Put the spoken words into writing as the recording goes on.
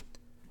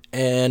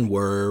And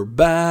we're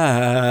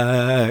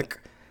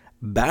back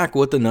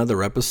with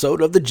another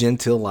episode of the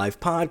Genteel Life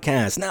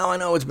Podcast. Now, I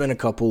know it's been a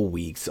couple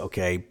weeks,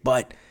 okay,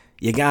 but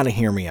you gotta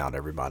hear me out,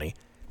 everybody.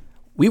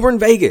 We were in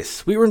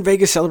Vegas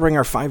celebrating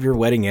our 5-year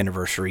wedding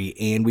anniversary,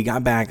 and we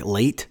got back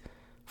late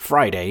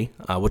Friday,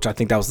 which I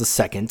think that was the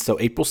 2nd. So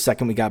April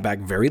 2nd, we got back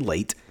very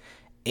late,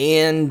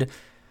 and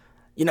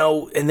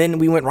and then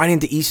we went right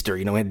into Easter.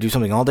 We had to do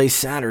something all day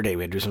Saturday.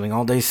 We had to do something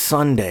all day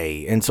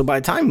Sunday. And so by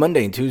the time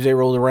Monday and Tuesday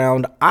rolled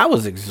around, I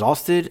was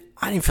exhausted.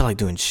 I didn't feel like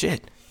doing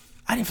shit.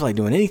 I didn't feel like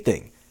doing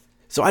anything.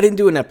 So I didn't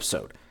do an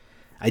episode.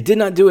 I did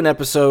not do an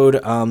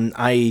episode.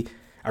 I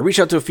reached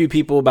out to a few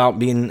people about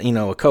being,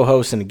 a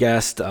co-host and a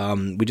guest.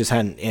 We just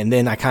hadn't, and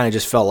then I kind of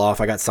just fell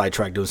off. I got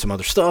sidetracked doing some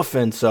other stuff.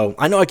 And so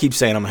I know I keep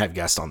saying I'm going to have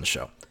guests on the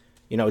show.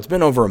 It's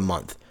been over a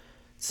month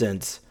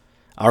since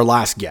our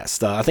last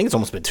guest. I think it's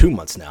almost been 2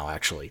 months now,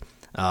 actually.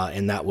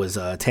 And that was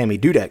Tammy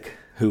Dudek,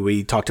 who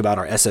we talked about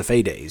our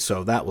SFA days.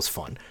 So that was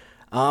fun.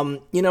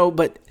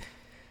 But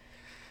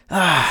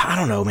I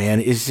don't know, man.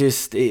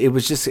 It's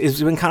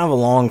been kind of a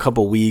long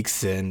couple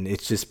weeks, and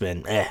it's just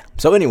been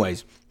So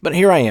anyways, but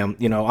here I am.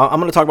 I'm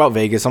going to talk about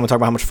Vegas. I'm going to talk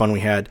about how much fun we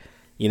had,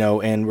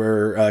 and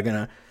we're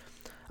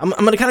I'm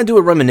going to kind of do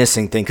a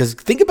reminiscing thing, because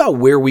think about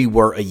where we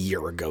were a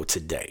year ago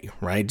today,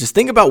 right? Just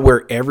think about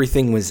where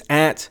everything was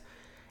at.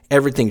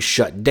 Everything's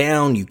shut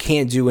down. You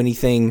can't do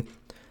anything.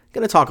 I'm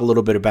going to talk a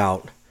little bit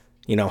about,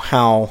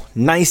 how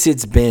nice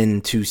it's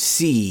been to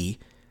see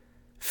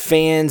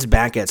fans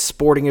back at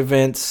sporting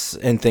events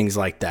and things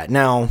like that.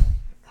 Now,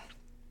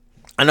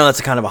 I know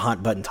that's kind of a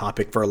hot button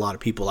topic for a lot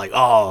of people. Like,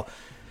 oh,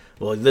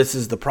 well, this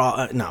is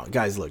the no,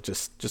 guys, look,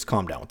 just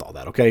calm down with all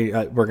that,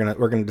 okay? We're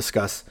gonna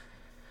discuss.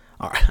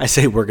 All right, I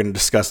say we're gonna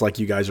discuss like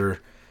you guys are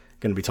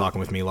gonna be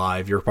talking with me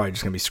live. You're probably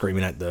just gonna be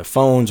screaming at the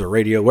phones or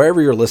radio,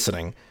 wherever you're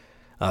listening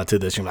to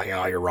this. You're like,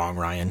 oh, you're wrong,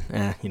 Ryan.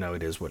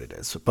 It is what it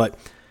is. But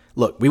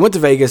look, we went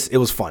to Vegas. It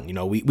was fun.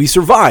 We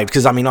survived,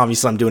 because,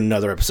 obviously I'm doing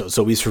another episode,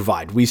 so we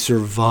survived. We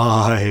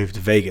survived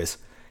Vegas.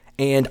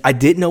 And I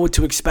didn't know what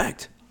to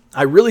expect.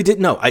 I really didn't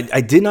know.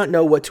 I did not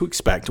know what to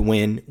expect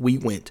when we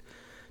went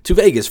to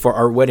Vegas for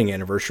our wedding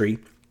anniversary.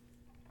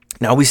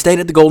 Now, we stayed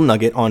at the Golden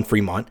Nugget on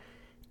Fremont,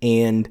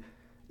 and,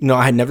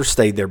 I had never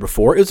stayed there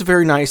before. It was a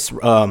very nice,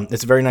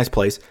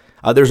 place.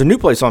 There's a new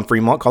place on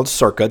Fremont called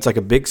Circa. It's like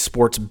a big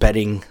sports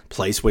betting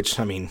place, which,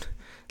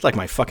 it's like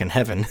my fucking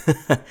heaven,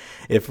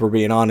 if we're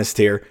being honest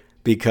here,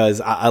 because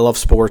I love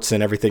sports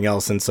and everything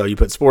else. And so you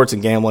put sports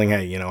and gambling,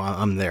 hey,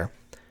 I'm there.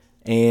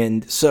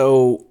 And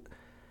so,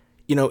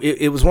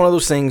 it was one of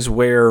those things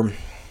where,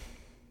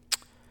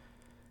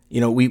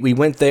 we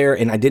went there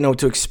and I didn't know what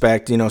to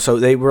expect, so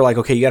they were like,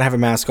 okay, you got to have a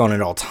mask on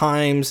at all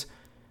times.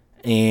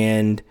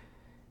 And,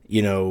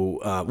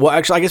 well,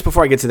 actually, I guess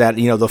before I get to that,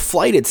 the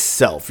flight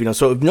itself,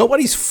 so if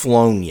nobody's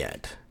flown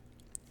yet,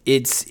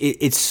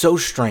 it's so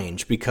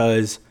strange,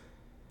 because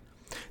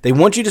they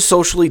want you to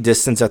socially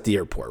distance at the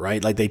airport,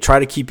 right? Like, they try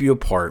to keep you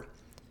apart,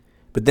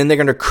 but then they're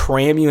going to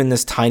cram you in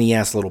this tiny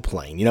ass little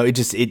plane.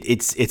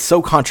 It's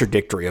so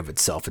contradictory of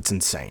itself. It's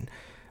insane.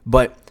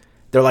 But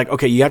they're like,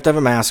 okay, you have to have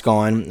a mask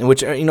on,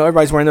 which,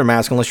 everybody's wearing their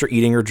mask unless you're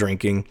eating or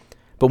drinking.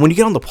 But when you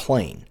get on the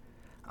plane,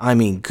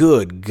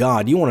 good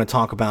God, you want to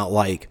talk about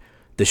like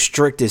the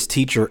strictest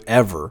teacher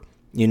ever.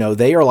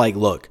 They are like,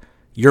 look,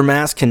 your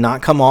mask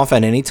cannot come off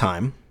at any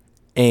time.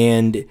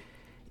 And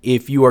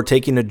if you are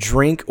taking a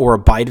drink or a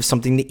bite of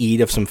something to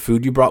eat, of some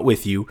food you brought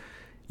with you,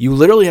 you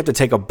literally have to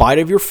take a bite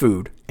of your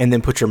food and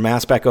then put your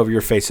mask back over your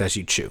face as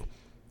you chew.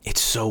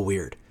 It's so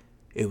weird.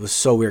 It was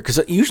so weird.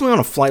 Because usually on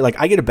a flight, like,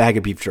 I get a bag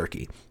of beef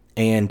jerky,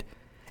 and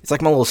it's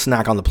like my little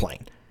snack on the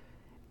plane.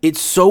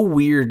 It's so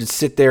weird to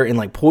sit there and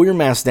like pull your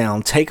mask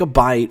down, take a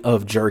bite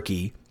of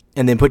jerky,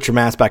 and then put your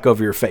mask back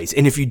over your face.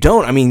 And if you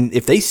don't,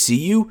 if they see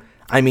you,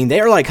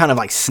 they're like kind of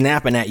like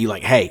snapping at you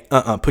like, hey,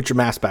 put your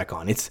mask back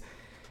on.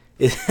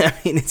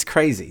 It's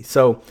crazy.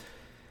 So,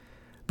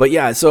 but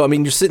yeah, so,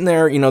 you're sitting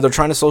there, they're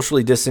trying to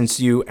socially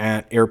distance you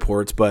at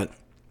airports, but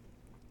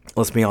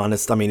let's be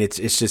honest.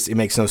 It's just, it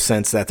makes no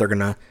sense that they're going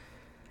to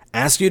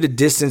ask you to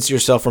distance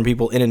yourself from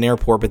people in an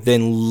airport, but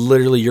then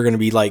literally you're going to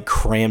be like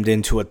crammed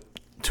into a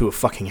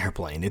fucking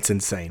airplane. It's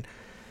insane.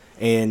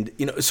 And,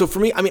 so for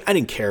me, I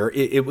didn't care.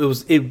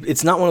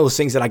 It's not one of those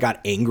things that I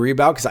got angry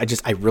about,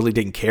 because I really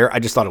didn't care. I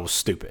just thought it was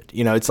stupid.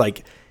 It's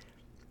like,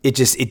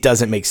 it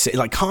doesn't make sense.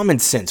 Like, common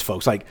sense,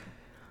 folks, like,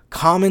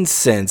 common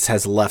sense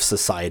has left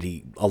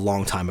society a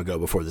long time ago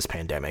before this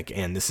pandemic,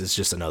 and this is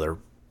just another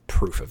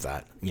proof of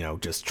that.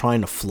 Just trying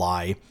to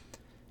fly,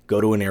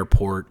 go to an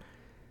airport,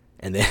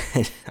 and then,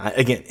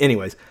 again,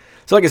 anyways.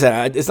 So like I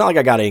said, it's not like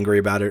I got angry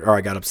about it or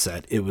I got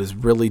upset. It was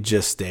really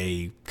just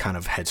a kind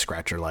of head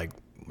scratcher, like,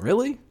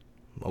 really?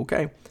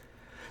 Okay.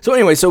 So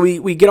anyway, so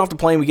we get off the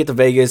plane, we get to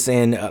Vegas,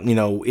 and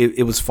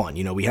it was fun.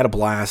 We had a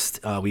blast.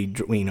 We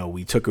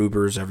took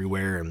Ubers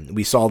everywhere, and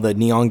we saw the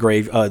neon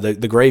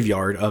the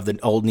graveyard of the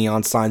old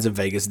neon signs of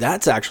Vegas.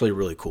 That's actually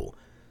really cool.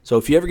 So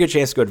if you ever get a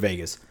chance to go to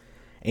Vegas,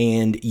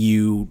 and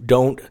you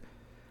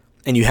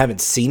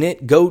haven't seen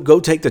it, go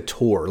take the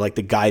tour, like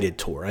the guided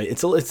tour.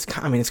 It's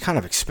kind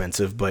of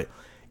expensive, but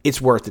it's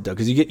worth it though,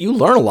 because you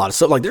learn a lot of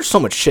stuff. Like there's so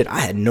much shit I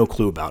had no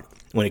clue about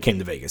when it came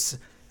to Vegas,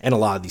 and a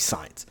lot of these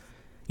signs,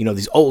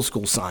 these old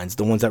school signs,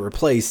 the ones that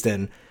replaced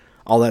and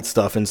all that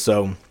stuff. And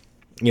so,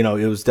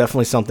 it was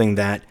definitely something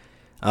that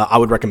I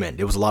would recommend.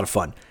 It was a lot of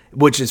fun,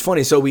 which is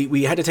funny. So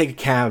we had to take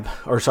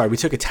we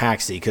took a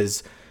taxi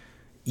because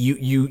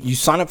you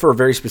sign up for a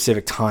very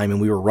specific time,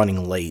 and we were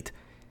running late.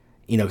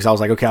 Because I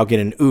was like, okay, I'll get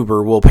an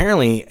Uber. Well,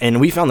 apparently,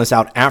 and we found this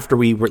out after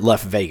we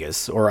left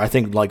Vegas, or I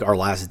think like our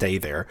last day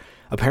there.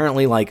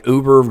 Apparently, like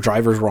Uber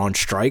drivers were on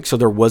strike, so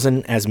there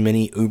wasn't as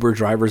many Uber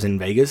drivers in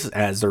Vegas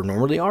as there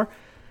normally are.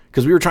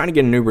 Because we were trying to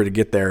get an Uber to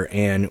get there,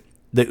 and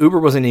the Uber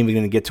wasn't even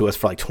going to get to us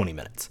for like 20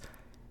 minutes.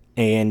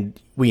 And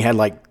we had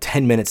like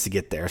 10 minutes to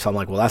get there. So I'm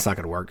like, well, that's not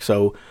going to work.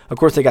 So, of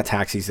course, they got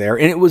taxis there.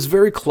 And it was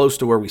very close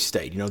to where we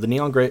stayed. The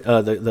neon gray,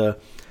 I don't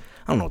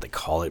know what they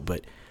call it,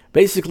 but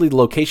basically the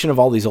location of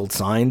all these old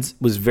signs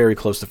was very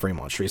close to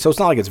Fremont Street. So it's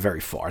not like it's very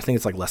far. I think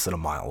it's like less than a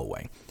mile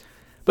away.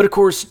 But, of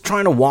course,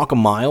 trying to walk a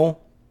mile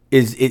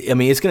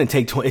it's going to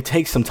take, it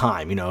takes some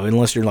time,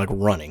 unless you're like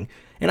running.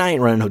 And I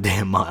ain't running no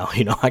damn mile.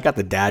 I got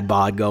the dad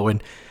bod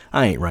going.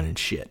 I ain't running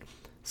shit.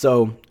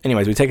 So,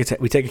 anyways, we take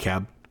a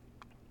cab.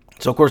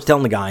 So, of course,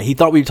 telling the guy, he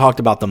thought we talked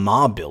about the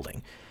mob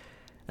building.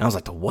 And I was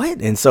like, the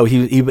what? And so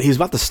he was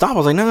about to stop. I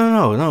was like,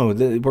 no,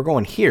 we're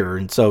going here.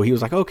 And so he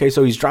was like, okay.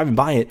 So he's driving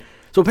by it.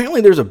 So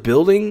apparently there's a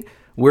building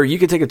where you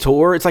can take a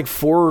tour. It's like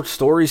 4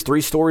 stories,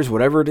 3 stories,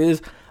 whatever it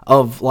is,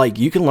 of like,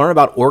 you can learn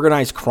about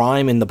organized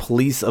crime and the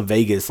police of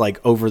Vegas, like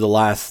over the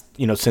last,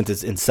 since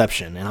its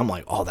inception. And I'm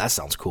like, oh, that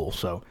sounds cool.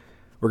 So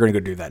we're going to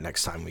go do that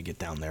next time we get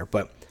down there.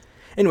 But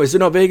anyway,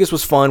 so Vegas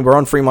was fun. We're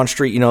on Fremont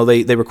Street.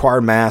 They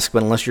require masks,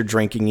 but unless you're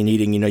drinking and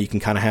eating, you can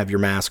kind of have your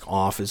mask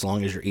off as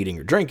long as you're eating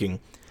or drinking.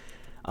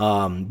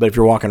 But if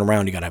you're walking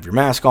around, you got to have your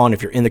mask on.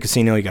 If you're in the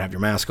casino, you got to have your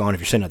mask on.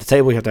 If you're sitting at the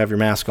table, you have to have your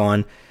mask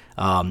on.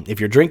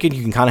 If you're drinking,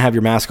 you can kind of have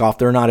your mask off.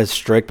 They're not as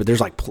strict, but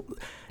there's like,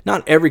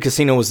 not every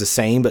casino was the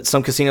same, but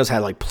some casinos had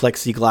like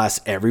plexiglass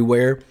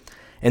everywhere.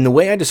 And the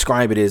way I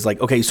describe it is like,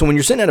 okay, so when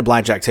you're sitting at a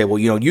blackjack table,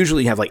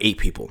 usually you have like 8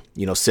 people,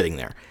 sitting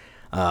there.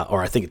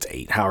 Or I think it's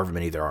 8, however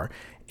many there are.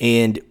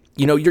 And,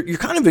 you're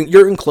kind of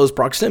you're in close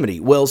proximity.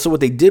 Well, so what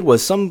they did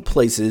was some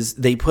places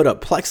they put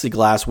up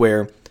plexiglass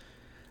where,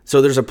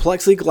 so there's a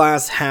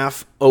plexiglass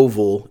half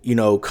oval,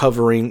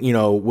 covering,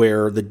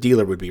 where the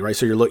dealer would be, right?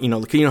 So you're looking,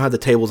 how the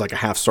table is like a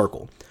half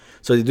circle.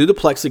 So they do the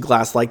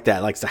plexiglass like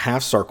that, like it's a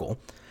half circle.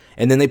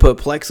 And then they put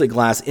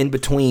plexiglass in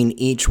between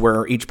each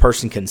where each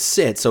person can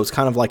sit. So it's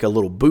kind of like a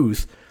little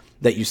booth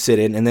that you sit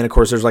in. And then, of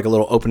course, there's like a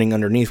little opening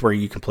underneath where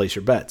you can place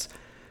your bets.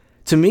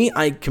 To me,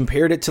 I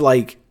compared it to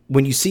like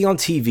when you see on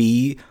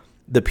TV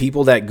the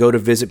people that go to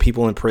visit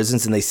people in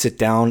prisons and they sit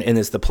down and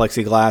it's the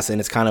plexiglass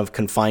and it's kind of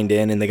confined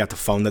in and they got the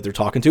phone that they're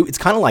talking to. It's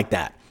kind of like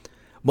that.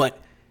 But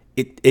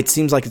it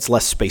seems like it's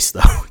less space,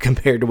 though,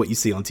 compared to what you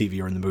see on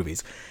TV or in the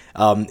movies.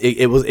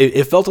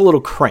 It felt a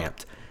little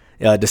cramped.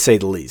 To say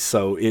the least.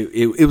 So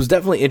it was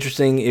definitely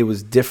interesting. It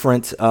was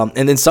different.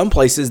 And then some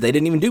places, they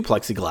didn't even do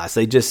plexiglass.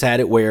 They just had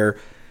it where,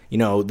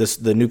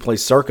 the new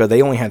place Circa,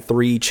 they only had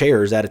 3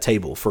 chairs at a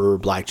table for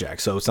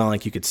blackjack. So it's not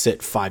like you could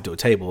sit 5 to a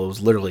table. It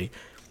was literally,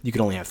 you could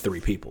only have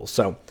 3 people.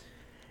 So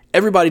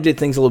everybody did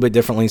things a little bit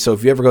differently. So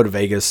if you ever go to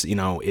Vegas,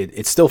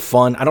 it's still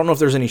fun. I don't know if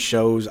there's any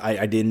shows.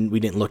 We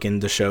didn't look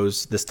into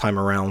shows this time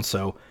around.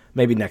 So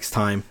maybe next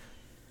time.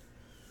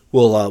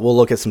 We'll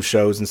look at some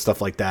shows and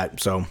stuff like that.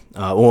 So,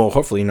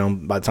 hopefully,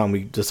 by the time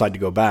we decide to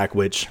go back,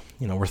 which,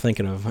 we're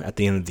thinking of at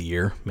the end of the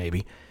year,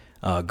 maybe,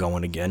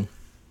 going again.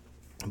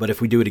 But if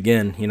we do it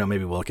again,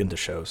 maybe we'll look into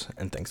shows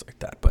and things like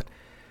that. But,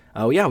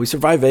 we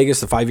survived Vegas.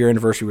 The 5-year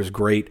anniversary was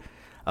great.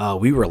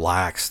 We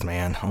relaxed,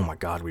 man. Oh my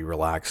God, we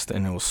relaxed,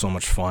 and it was so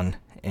much fun.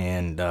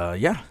 And,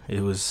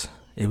 it was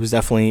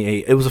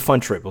definitely a fun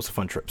trip. It was a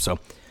fun trip. So,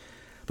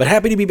 but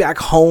happy to be back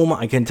home.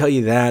 I can tell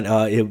you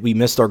that, we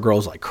missed our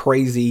girls like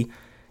crazy.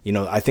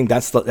 I think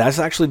that's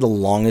actually the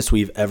longest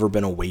we've ever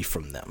been away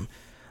from them.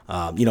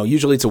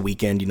 Usually it's a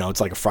weekend, it's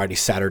like a Friday,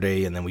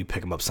 Saturday, and then we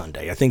pick them up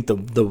Sunday. I think the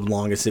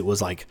longest it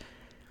was like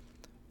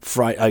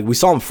Friday. We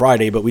saw them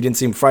Friday, but we didn't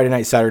see them Friday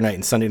night, Saturday night,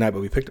 and Sunday night, but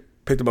we picked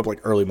them up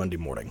like early Monday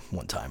morning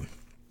one time.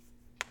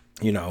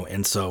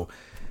 And so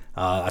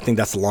I think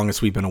that's the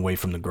longest we've been away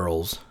from the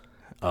girls,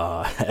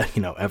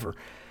 ever.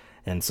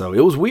 And so it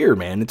was weird,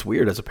 man. It's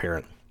weird as a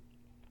parent.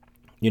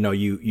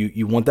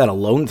 You want that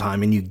alone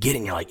time, and you get it,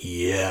 and you're like,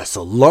 yes,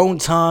 alone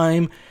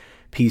time,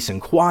 peace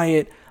and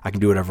quiet. I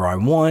can do whatever I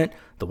want.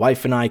 The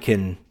wife and I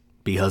can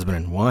be husband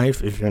and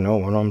wife, if you know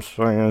what I'm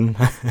saying.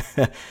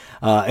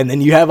 And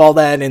then you have all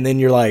that, and then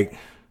you're like,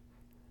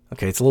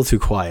 okay, it's a little too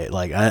quiet.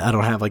 Like, I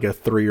don't have like a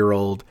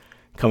 3-year-old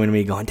coming to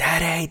me going,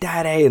 daddy,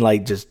 daddy, and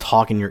like just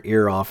talking your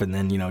ear off, and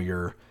then,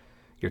 your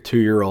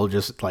 2-year-old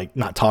just like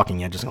not talking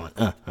yet, just going,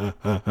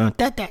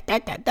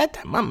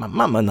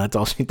 mama, and that's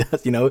all she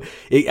does.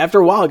 After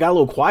a while, it got a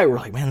little quiet. We're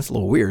like, man, that's a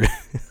little weird.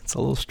 It's a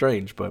little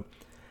strange, but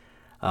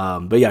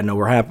yeah, no,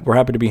 we're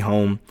happy to be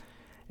home.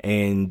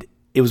 And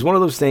it was one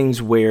of those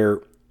things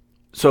where,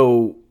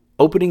 so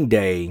opening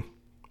day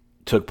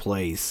took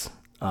place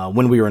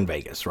when we were in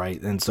Vegas,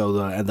 right? And so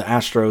the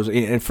Astros,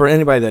 and for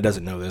anybody that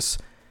doesn't know this,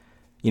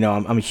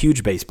 I'm a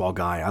huge baseball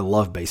guy. I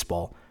love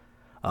baseball.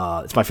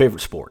 It's my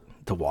favorite sport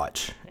to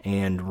watch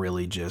and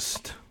really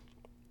just,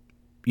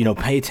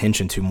 pay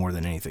attention to more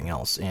than anything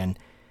else. And,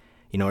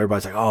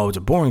 everybody's like, oh, it's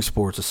a boring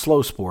sport. It's a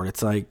slow sport.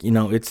 It's like,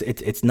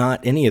 it's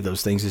not any of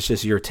those things. It's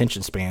just your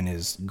attention span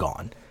is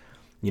gone,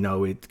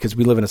 because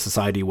we live in a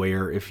society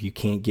where if you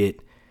can't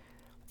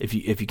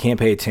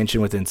pay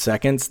attention within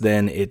seconds,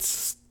 then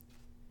it's,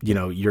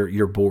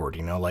 you're bored,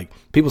 like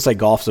people say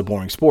golf's a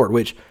boring sport,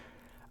 which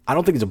I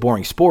don't think it's a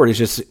boring sport. It's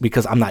just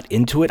because I'm not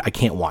into it, I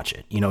can't watch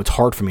it. It's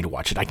hard for me to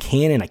watch it. I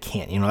can and I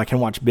can't. I can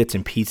watch bits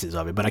and pieces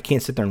of it, but I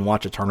can't sit there and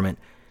watch a tournament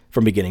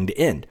from beginning to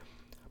end.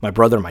 My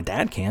brother and my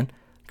dad can.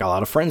 Got a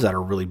lot of friends that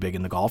are really big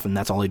into golf, and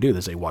that's all they do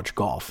is they watch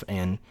golf.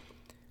 And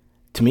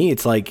to me,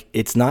 it's like,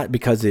 it's not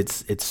because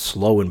it's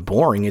slow and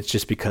boring. It's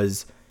just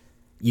because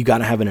you got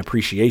to have an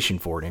appreciation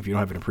for it. And if you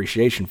don't have an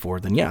appreciation for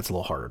it, then yeah, it's a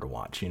little harder to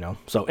watch,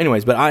 So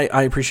anyways, but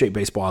I appreciate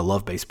baseball. I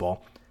love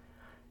baseball.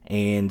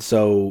 And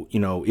so,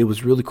 it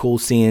was really cool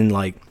seeing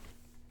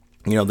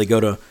they go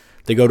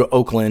to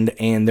Oakland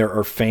and there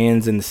are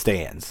fans in the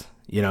stands,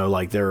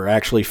 there are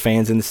actually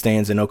fans in the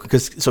stands in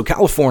Oakland. So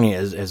California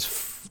is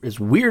as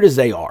weird as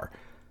they are.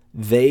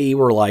 They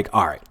were like,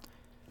 all right,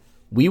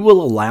 we will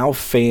allow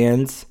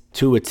fans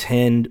to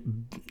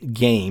attend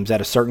games at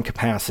a certain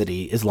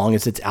capacity as long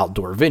as it's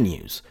outdoor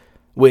venues,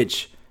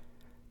 which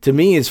to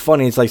me is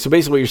funny. It's like, so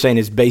basically what you're saying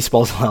is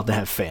baseball's allowed to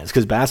have fans,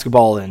 because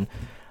basketball and,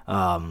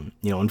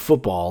 and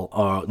football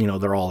are,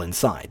 they're all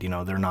inside,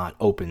 they're not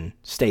open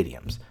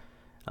stadiums.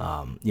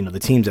 The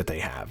teams that they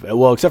have,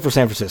 well, except for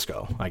San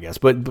Francisco, I guess,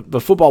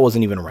 but football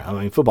wasn't even around.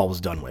 I mean, football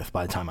was done with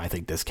by the time I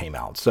think this came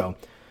out. So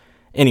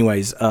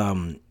anyways,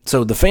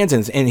 so the fans,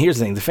 and here's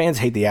the thing, the fans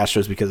hate the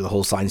Astros because of the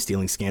whole sign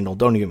stealing scandal.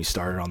 Don't even get me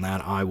started on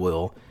that. I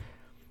will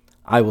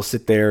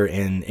sit there,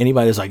 and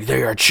anybody that's like,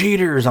 they are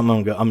cheaters, I'm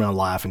gonna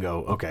laugh and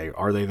go, okay,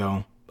 are they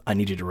though? I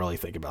need you to really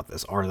think about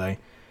this. Are they?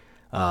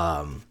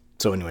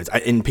 So anyways,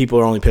 and people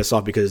are only pissed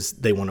off because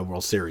they won a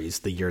World Series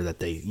the year that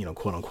they,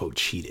 quote unquote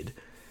cheated.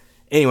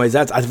 Anyways,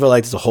 I feel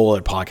like it's a whole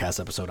other podcast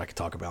episode I could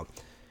talk about.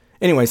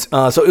 Anyways,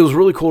 so it was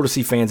really cool to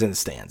see fans in the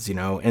stands,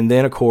 and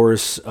then of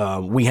course,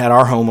 we had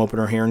our home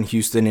opener here in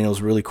Houston, and it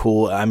was really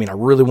cool. I mean, I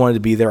really wanted to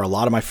be there. A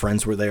lot of my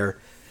friends were there,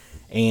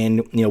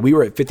 and, we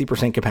were at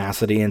 50%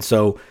 capacity. And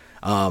so,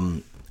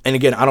 and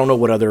again, I don't know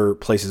what other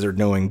places are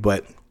doing,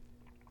 but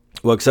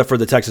well, except for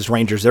the Texas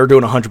Rangers, they're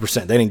doing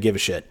 100%. They didn't give a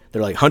shit.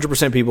 They're like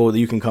 100% people that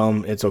you can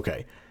come. It's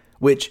okay.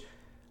 Which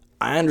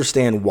I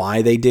understand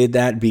why they did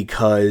that,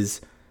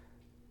 because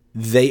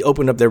they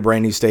opened up their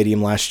brand new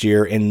stadium last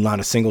year and not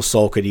a single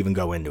soul could even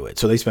go into it.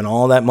 So they spent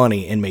all that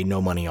money and made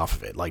no money off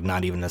of it. Like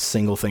not even a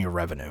single thing of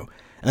revenue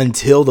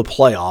until the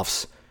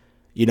playoffs,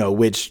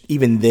 which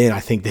even then I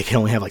think they can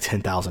only have like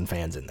 10,000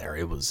 fans in there.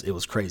 It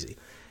was crazy.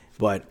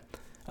 But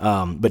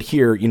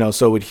here,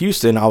 so with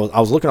Houston, I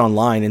was looking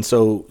online, and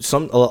so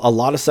a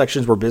lot of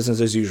sections were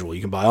business as usual.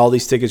 You can buy all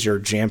these tickets, you're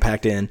jam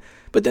packed in.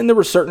 But then there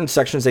were certain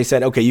sections they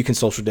said, okay, you can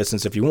social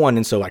distance if you want.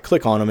 And so I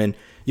click on them, and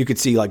you could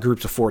see like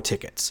groups of 4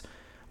 tickets,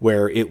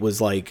 where it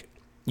was like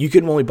you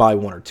could only buy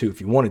 1 or 2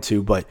 if you wanted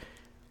to, but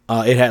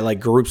it had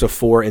like groups of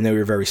 4, and they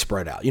were very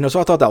spread out.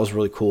 So I thought that was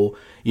really cool.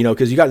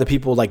 Because you got the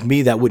people like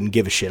me that wouldn't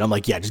give a shit. I'm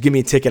like, yeah, just give me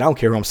a ticket. I don't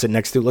care who I'm sitting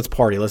next to. Let's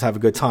party. Let's have a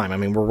good time. I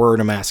mean, we're wearing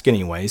a mask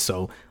anyway,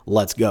 so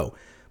let's go.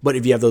 But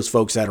if you have those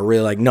folks that are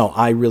really like, no,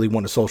 I really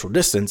want a social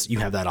distance, you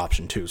have that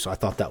option too. So I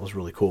thought that was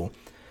really cool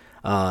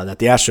that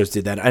the Astros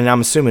did that. And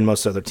I'm assuming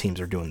most other teams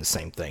are doing the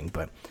same thing.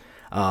 But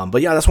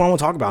yeah, that's what I want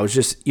to talk about. It's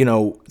just,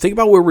 think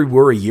about where we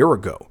were a year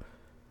ago.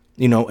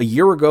 A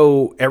year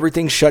ago,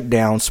 everything shut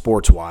down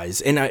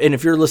sports-wise. And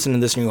if you're listening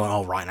to this and you're going,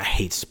 oh, Ryan, I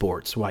hate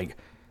sports. Like,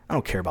 I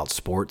don't care about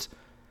sports.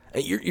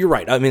 You're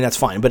right. I mean, that's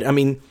fine. But, I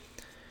mean,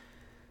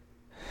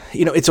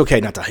 it's okay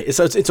not to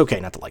it's okay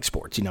not to like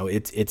sports.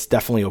 It's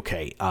definitely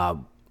okay.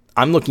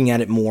 I'm looking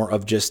at it more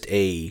of just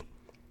a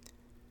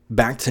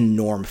back to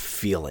norm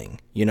feeling,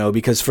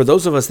 because for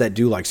those of us that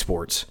do like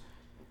sports,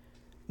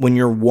 when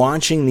you're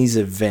watching these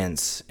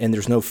events and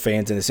there's no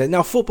fans in the stands.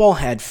 Now, football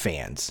had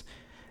fans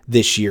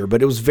this year,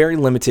 but it was very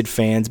limited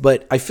fans.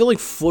 But I feel like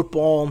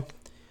football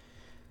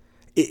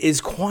is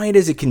quiet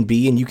as it can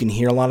be, and you can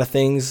hear a lot of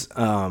things.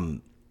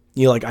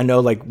 Like I know,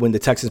 like when the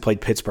Texans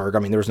played Pittsburgh, I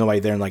mean, there was nobody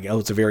there, and like, oh,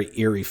 it's a very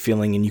eerie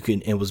feeling, and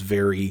it was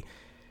very,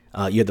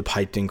 you had the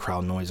piped in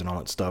crowd noise and all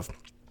that stuff.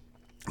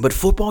 But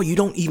football, you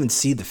don't even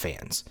see the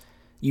fans.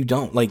 You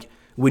don't. Like,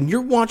 when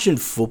you're watching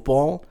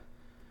football,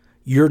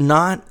 you're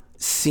not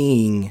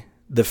seeing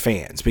the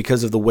fans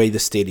because of the way the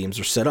stadiums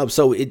are set up.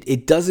 So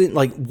it doesn't,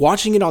 like,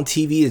 watching it on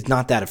TV is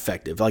not that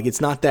effective. Like, it's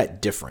not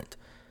that different.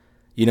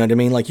 You know what I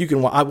mean? Like,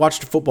 I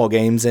watched football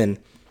games, and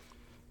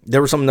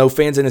there were some no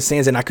fans in the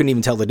stands, and I couldn't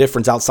even tell the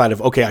difference outside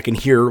of, okay, I can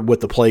hear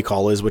what the play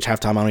call is, which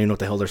halftime I don't even know what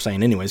the hell they're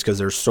saying anyways, because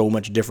there's so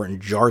much different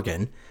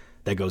jargon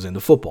that goes into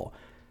football.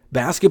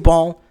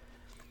 Basketball,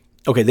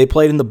 okay, they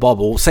played in the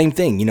bubble. Same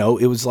thing,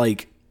 it was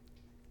like,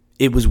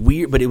 it was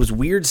weird, but it was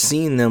weird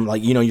seeing them,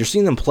 like, you're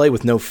seeing them play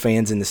with no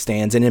fans in the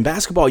stands. And in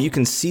basketball, you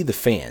can see the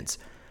fans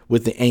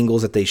with the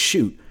angles that they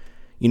shoot,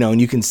 and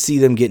you can see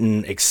them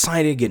getting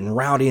excited, getting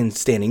rowdy and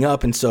standing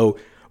up. And so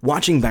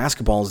watching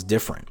basketball is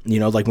different,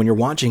 like when you're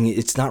watching,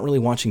 it's not really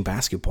watching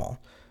basketball,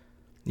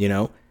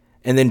 and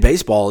then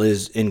baseball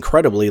is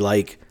incredibly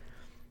like,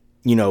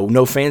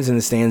 no fans in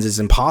the stands is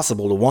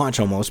impossible to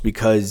watch almost,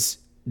 because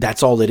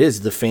that's all it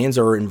is. The fans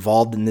are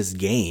involved in this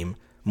game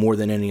more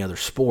than any other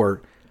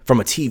sport from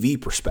a TV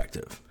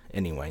perspective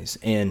anyways.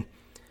 And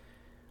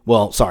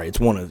well, sorry, it's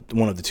one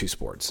of the two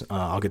sports.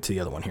 I'll get to the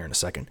other one here in a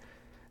second,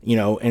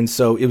 and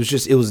so it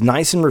was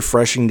nice and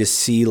refreshing to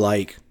see,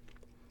 like,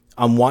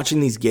 I'm watching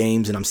these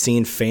games and I'm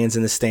seeing fans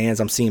in the stands.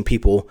 I'm seeing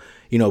people,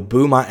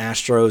 boo my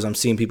Astros. I'm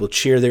seeing people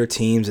cheer their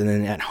teams. And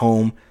then at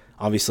home,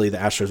 obviously the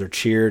Astros are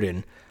cheered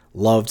and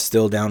loved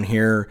still down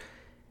here.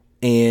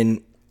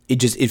 And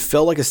it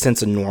felt like a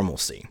sense of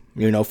normalcy,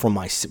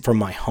 from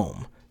my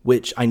home,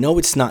 which I know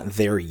it's not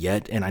there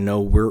yet. And I know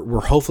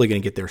we're hopefully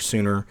going to get there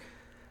sooner.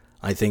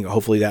 I think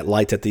hopefully that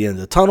light's at the end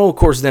of the tunnel. Of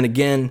course, then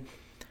again,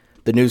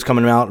 the news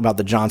coming out about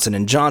the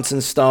Johnson & Johnson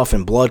stuff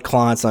and blood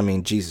clots. I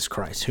mean, Jesus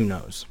Christ, who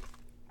knows?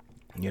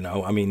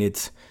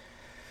 It's,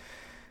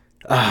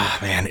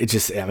 man,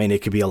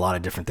 it could be a lot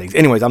of different things.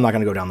 Anyways, I'm not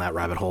going to go down that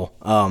rabbit hole.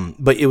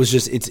 But it was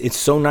just, it's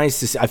so nice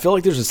to see. I feel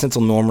like there's a sense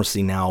of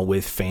normalcy now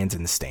with fans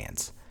in the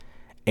stands.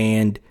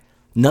 And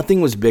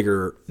nothing was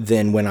bigger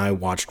than when I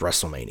watched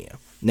WrestleMania.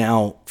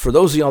 Now, for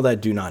those of y'all that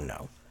do not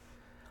know,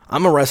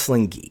 I'm a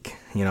wrestling geek,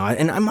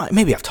 and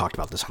maybe I've talked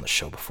about this on the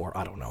show before.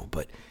 I don't know.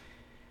 But,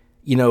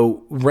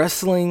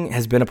 wrestling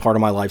has been a part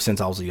of my life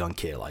since I was a young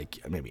kid,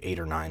 like maybe 8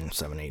 or 9,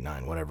 7, 8,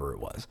 9, whatever it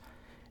was.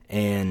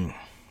 And,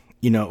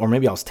 or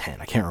maybe I was 10,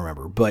 I can't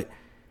remember. But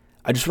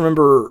I just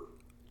remember,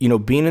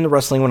 being into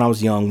wrestling when I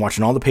was young,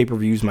 watching all the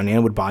pay-per-views. My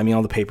Nana would buy me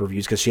all the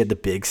pay-per-views because she had the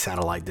big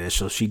satellite dish.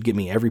 So she'd get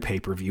me every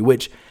pay-per-view,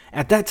 which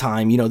at that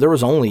time, there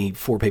was only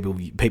 4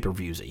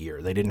 pay-per-views a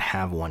year. They didn't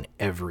have one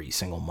every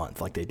single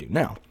month like they do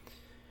now.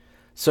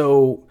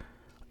 So,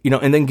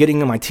 and then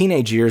getting in my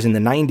teenage years in the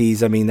 90s,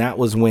 that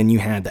was when you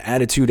had the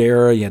Attitude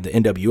Era, you had the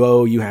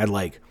NWO, you had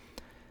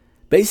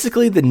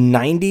basically the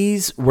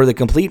 90s were the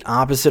complete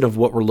opposite of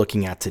what we're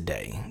looking at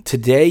today.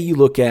 Today, you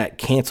look at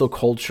cancel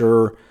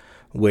culture,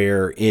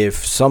 where if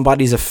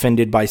somebody's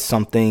offended by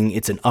something,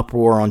 it's an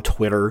uproar on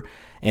Twitter,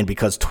 and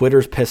because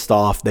Twitter's pissed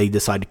off, they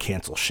decide to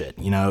cancel shit.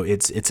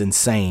 It's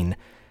insane,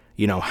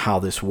 how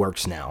this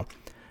works now.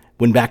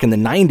 When back in the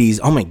 90s,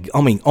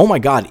 oh my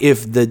God,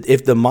 if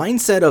the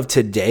mindset of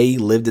today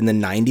lived in the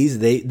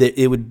 90s,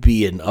 it would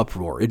be an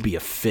uproar. It'd be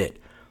a fit.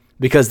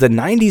 Because the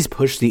 90s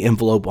pushed the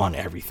envelope on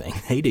everything.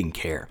 They didn't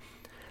care.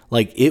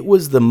 It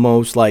was the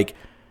most,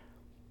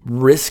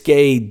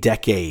 risque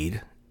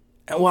decade.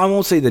 Well, I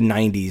won't say the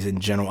 90s in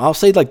general. I'll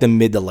say, the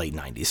mid to late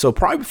 90s. So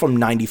probably from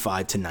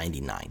 95 to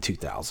 99,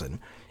 2000,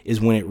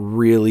 is when it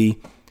really...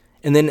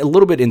 And then a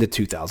little bit into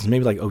 2000,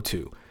 maybe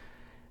 2002.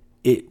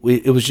 It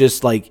was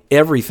just,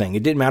 everything.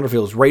 It didn't matter if it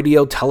was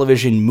radio,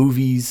 television,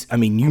 movies.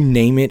 You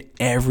name it.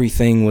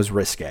 Everything was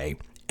risque.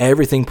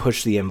 Everything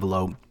pushed the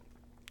envelope.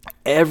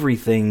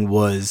 Everything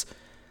was,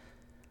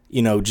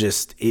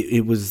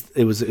 it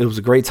was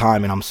a great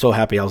time, and I'm so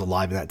happy I was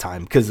alive in that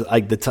time, because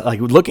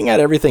looking at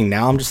everything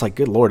now, I'm just like,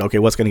 good Lord, okay,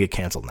 what's going to get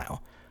canceled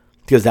now?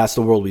 Because that's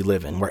the world we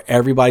live in, where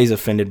everybody's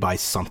offended by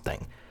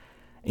something,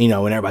 and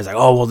everybody's like,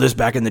 oh, well, this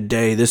back in the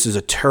day, this is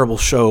a terrible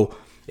show.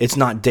 It's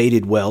not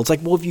dated well. It's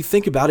like, well, if you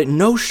think about it,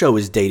 no show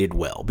is dated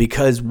well,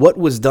 because what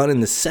was done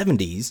in the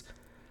 70s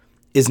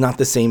is not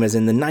the same as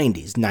in the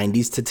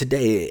 90s to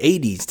today,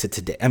 80s to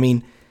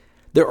today.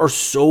 There are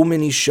so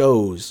many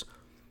shows,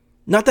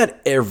 not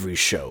that every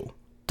show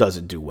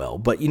doesn't do well,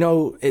 but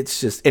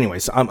it's just,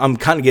 anyways, I'm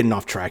kind of getting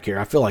off track here.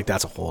 I feel like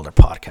that's a whole other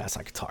podcast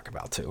I could talk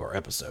about too, or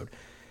episode.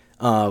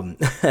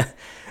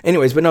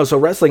 Anyways, but no, so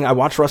wrestling, I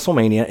watched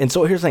WrestleMania, and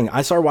so here's the thing,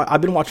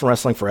 I've been watching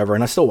wrestling forever,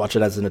 and I still watch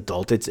it as an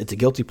adult. It's a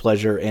guilty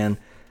pleasure, and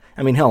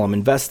hell, I'm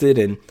invested,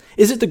 and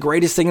is it the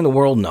greatest thing in the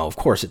world? No, of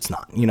course it's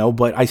not,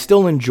 but I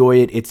still enjoy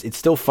it. It's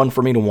still fun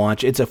for me to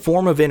watch. It's a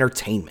form of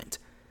entertainment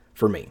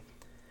for me.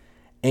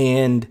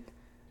 And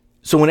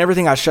so when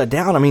everything got shut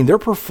down, they're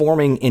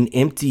performing in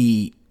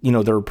empty,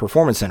 their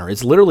performance center.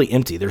 It's literally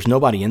empty. There's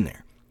nobody in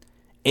there.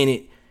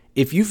 And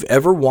if you've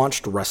ever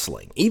watched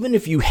wrestling, even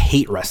if you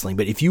hate wrestling,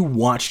 but if you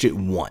watched it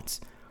once,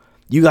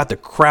 you got the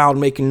crowd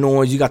making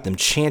noise, you got them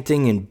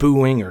chanting and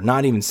booing or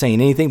not even saying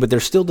anything, but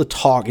there's still the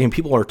talk, and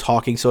people are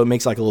talking, so it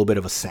makes a little bit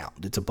of a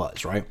sound. It's a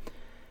buzz, right?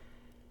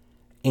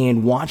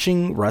 And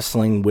watching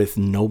wrestling with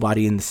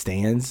nobody in the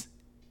stands,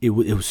 it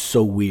was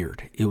so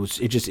weird. It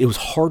was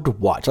hard to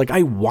watch.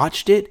 I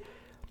watched it,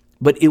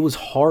 but it was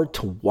hard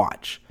to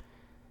watch.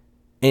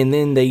 And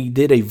then they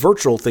did a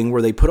virtual thing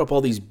where they put up all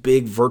these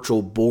big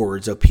virtual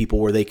boards of people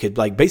where they could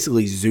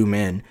basically zoom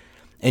in,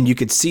 and you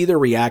could see their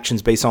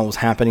reactions based on what was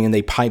happening, and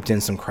they piped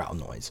in some crowd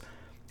noise.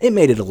 It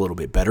made it a little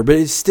bit better, but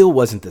it still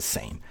wasn't the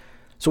same.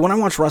 So when I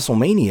watched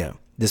WrestleMania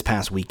this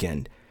past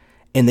weekend,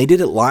 and they did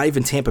it live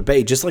in Tampa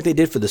Bay, just like they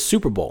did for the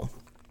Super Bowl,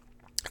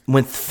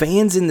 with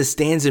fans in the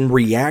stands and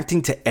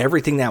reacting to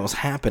everything that was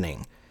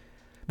happening.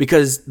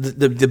 Because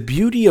the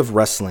beauty of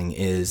wrestling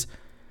is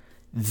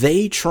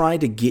they try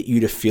to get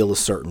you to feel a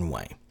certain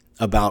way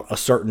about a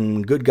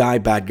certain good guy,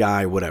 bad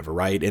guy, whatever,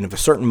 right? And if a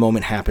certain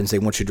moment happens, they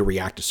want you to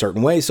react a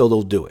certain way, so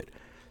they'll do it.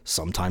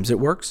 Sometimes it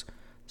works,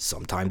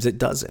 sometimes it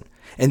doesn't.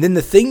 And then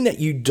the thing that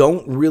you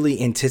don't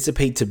really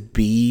anticipate to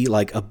be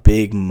like a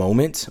big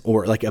moment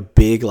or like a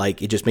big,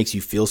 like it just makes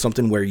you feel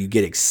something where you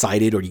get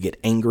excited or you get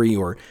angry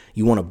or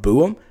you want to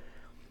boo them.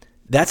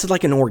 That's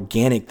like an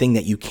organic thing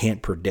that you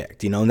can't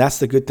predict, and that's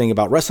the good thing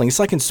about wrestling. It's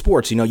like in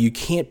sports, you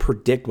can't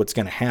predict what's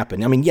going to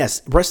happen. I mean,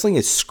 yes, wrestling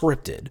is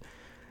scripted.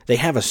 They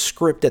have a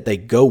script that they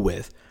go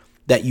with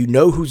that you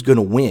know who's going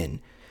to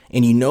win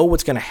and you know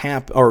what's going to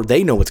happen, or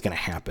they know what's going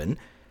to happen,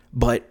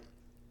 but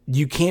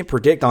you can't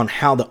predict on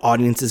how the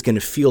audience is going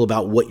to feel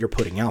about what you're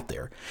putting out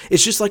there.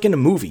 It's just like in a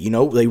movie,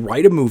 they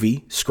write a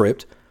movie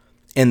script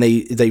and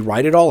they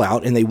write it all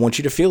out and they want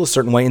you to feel a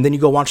certain way, and then you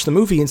go watch the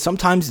movie and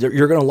sometimes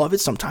you're going to love it,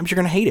 sometimes you're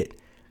going to hate it.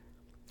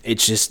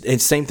 It's the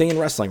same thing in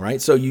wrestling,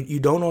 right? So you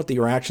don't know what the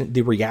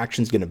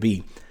reaction's going to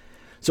be.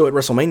 So at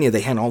WrestleMania, they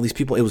had all these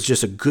people. It was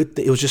just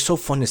it was just so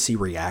fun to see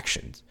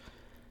reactions,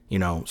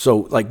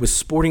 So like with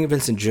sporting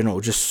events in general, it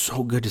was just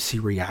so good to see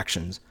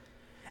reactions.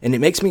 And it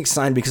makes me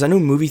excited because I know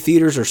movie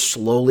theaters are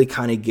slowly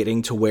kind of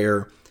getting to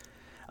where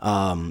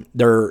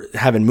they're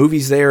having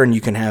movies there and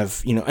you can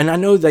have, and I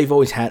know they've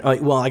always had,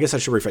 well, I guess I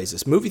should rephrase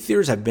this. Movie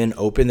theaters have been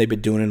open. They've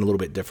been doing it a little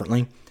bit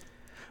differently.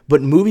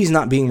 But movies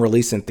not being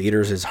released in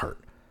theaters is hurt.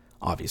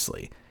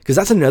 Obviously, because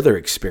that's another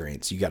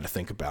experience you got to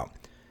think about.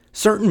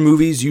 Certain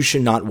movies you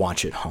should not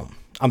watch at home.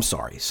 I'm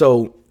sorry.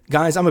 So,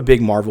 guys, I'm a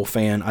big Marvel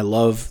fan. I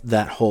love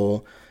that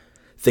whole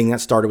thing that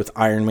started with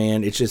Iron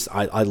Man. It's just,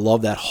 I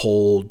love that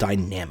whole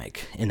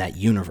dynamic in that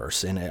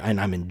universe, and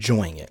I'm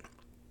enjoying it.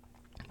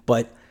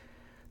 But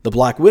the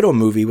Black Widow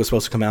movie was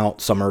supposed to come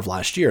out summer of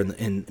last year,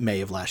 in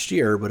May of last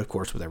year, but of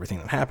course, with everything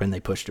that happened,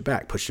 they pushed it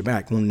back.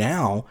 Well,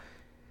 now,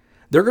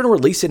 they're going to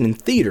release it in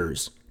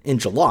theaters in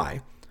July,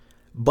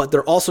 but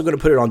they're also going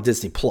to put it on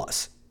Disney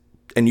Plus,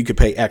 and you could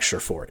pay extra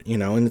for it,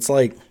 and it's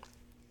like,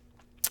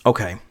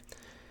 okay,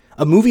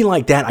 a movie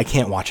like that, I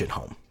can't watch at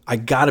home. I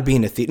got to be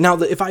in a theater. Now,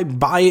 if I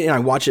buy it and I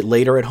watch it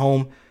later at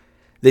home,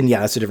 then yeah,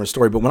 that's a different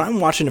story. But when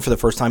I'm watching it for the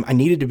first time, I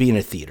needed to be in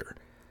a theater.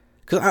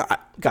 Because,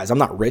 guys, I'm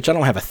not rich. I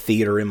don't have a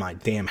theater in my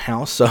damn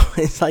house. So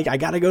it's like I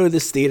got to go to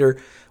this theater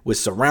with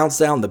surround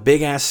sound, the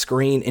big-ass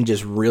screen, and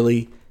just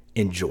really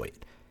enjoy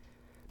it.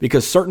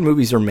 Because certain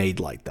movies are made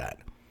like that.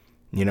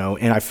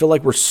 And I feel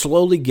like we're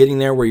slowly getting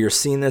there where you're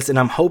seeing this, and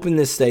I'm hoping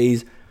this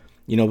stays,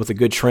 with a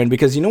good trend,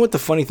 because you know what the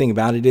funny thing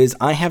about it is?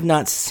 I have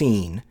not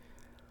seen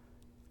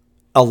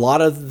a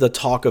lot of the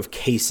talk of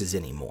cases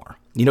anymore,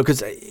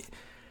 because, and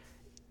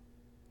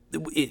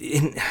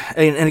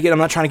again, I'm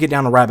not trying to get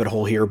down a rabbit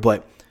hole here,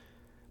 but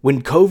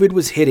when COVID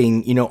was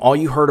hitting, all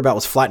you heard about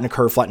was flatten the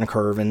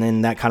curve, and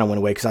then that kind of went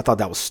away because I thought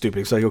that was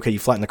stupid. It's like, okay, you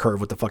flatten the curve,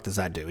 what the fuck does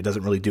that do? It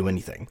doesn't really do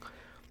anything.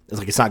 It's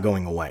like, it's not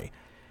going away.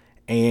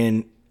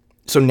 And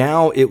so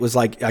now it was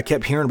like, I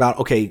kept hearing about,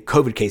 okay,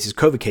 COVID cases,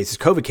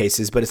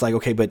 but it's like,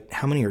 okay, but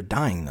how many are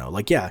dying though?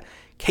 Like, yeah,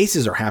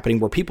 cases are happening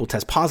where people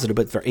test positive,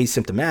 but they're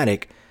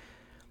asymptomatic.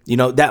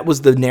 That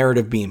was the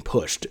narrative being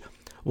pushed.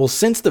 Well,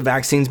 since the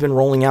vaccine's been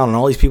rolling out and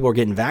all these people are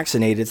getting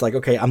vaccinated, it's like,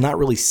 okay, I'm not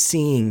really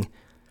seeing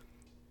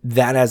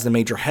that as the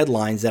major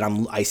headlines that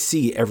I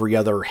see every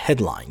other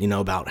headline,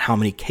 about how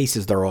many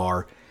cases there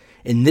are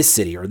in this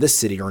city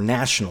or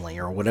nationally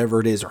or whatever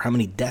it is, or how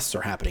many deaths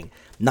are happening.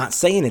 Not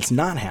saying it's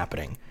not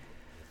happening.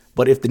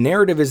 But if the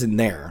narrative isn't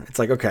there, it's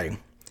like, okay,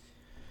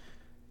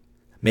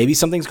 maybe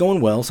something's going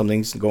well,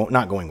 something's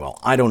not going well.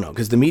 I don't know,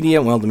 because the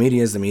media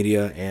is the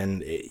media,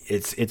 and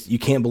it's you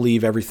can't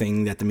believe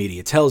everything that the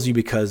media tells you,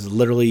 because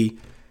literally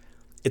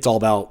it's all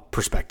about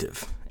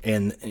perspective,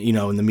 and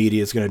and the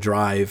media is going to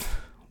drive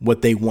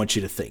what they want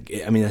you to think.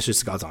 I mean, that's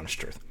just God's honest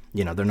truth.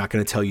 They're not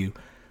going to tell you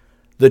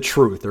the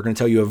truth. They're going to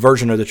tell you a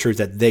version of the truth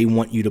that they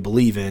want you to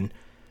believe in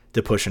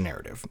to push a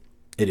narrative.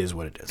 It is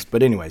what it is.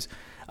 But anyways.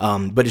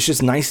 But it's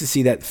just nice to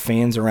see that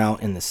fans are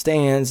out in the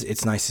stands.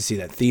 It's nice to see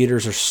that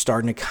theaters are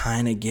starting to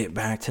kind of get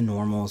back to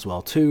normal as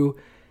well too.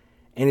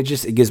 And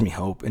it gives me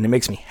hope, and it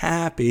makes me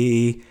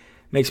happy. It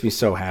makes me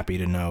so happy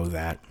to know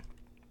that,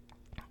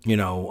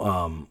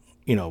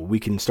 we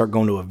can start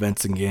going to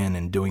events again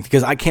and doing,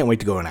 because I can't wait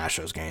to go to an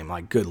Astros game.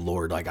 Like, good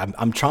Lord, like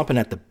I'm chomping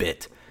at the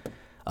bit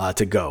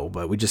to go,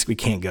 but we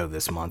can't go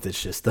this month.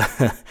 It's just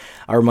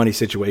our money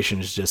situation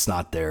is just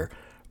not there.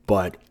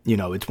 But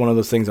it's one of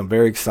those things. I'm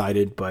very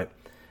excited, but.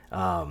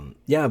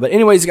 But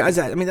anyways, guys,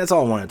 that's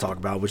all I wanted to talk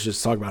about, was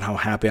just talk about how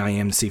happy I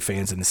am to see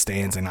fans in the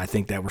stands. And I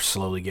think that we're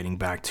slowly getting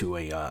back to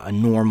a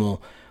normal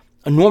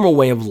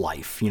way of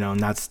life, and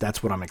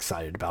that's what I'm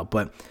excited about.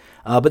 But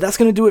that's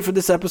going to do it for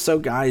this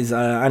episode, guys.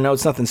 I know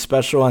it's nothing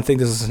special. I think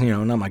this is,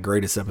 not my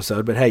greatest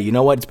episode, but hey, you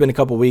know what? It's been a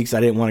couple weeks. I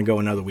didn't want to go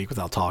another week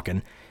without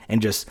talking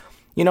and just,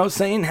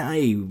 saying,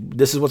 hey,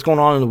 this is what's going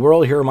on in the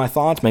world. Here are my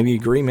thoughts. Maybe you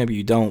agree, maybe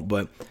you don't,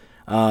 but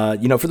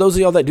for those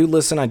of y'all that do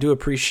listen, I do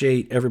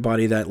appreciate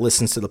everybody that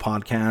listens to the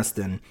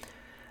podcast. And,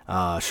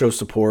 show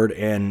support.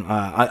 And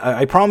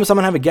I promise I'm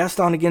gonna have a guest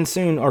on again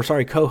soon, or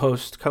sorry,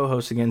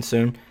 co-host again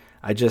soon.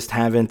 I just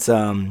haven't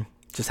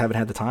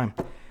had the time.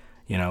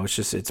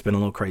 It's been a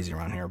little crazy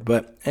around here.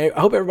 But I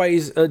hope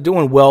everybody's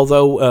doing well,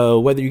 though.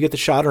 Whether you get the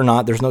shot or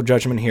not, there's no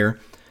judgment here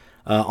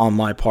on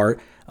my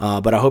part.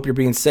 But I hope you're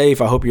being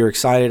safe. I hope you're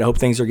excited. I hope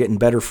things are getting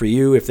better for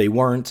you if they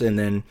weren't. And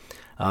then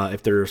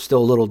if they're still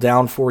a little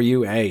down for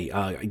you, hey,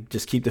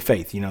 just keep the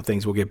faith.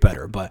 Things will get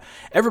better. But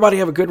everybody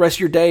have a good rest of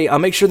your day.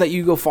 Make sure that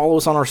you go follow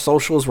us on our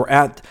socials. We're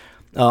at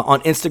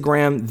on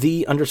Instagram,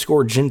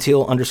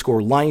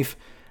 _genteel_life.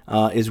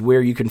 Is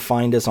where you can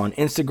find us on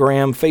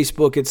Instagram.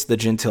 Facebook, it's the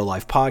Genteel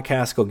Life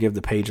Podcast. Go give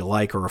the page a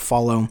like or a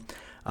follow.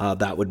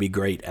 That would be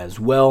great as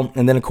well.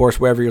 And then, of course,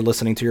 wherever you're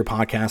listening to your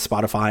podcast,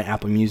 Spotify,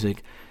 Apple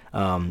Music,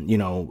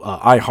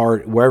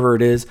 iHeart, wherever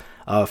it is,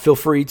 feel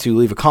free to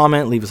leave a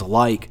comment, leave us a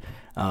like,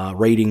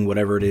 rating,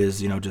 whatever it is.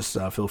 Just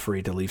feel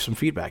free to leave some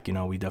feedback.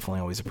 We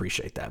definitely always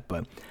appreciate that.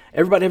 But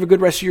everybody have a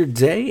good rest of your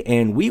day,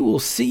 and we will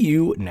see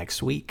you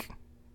next week.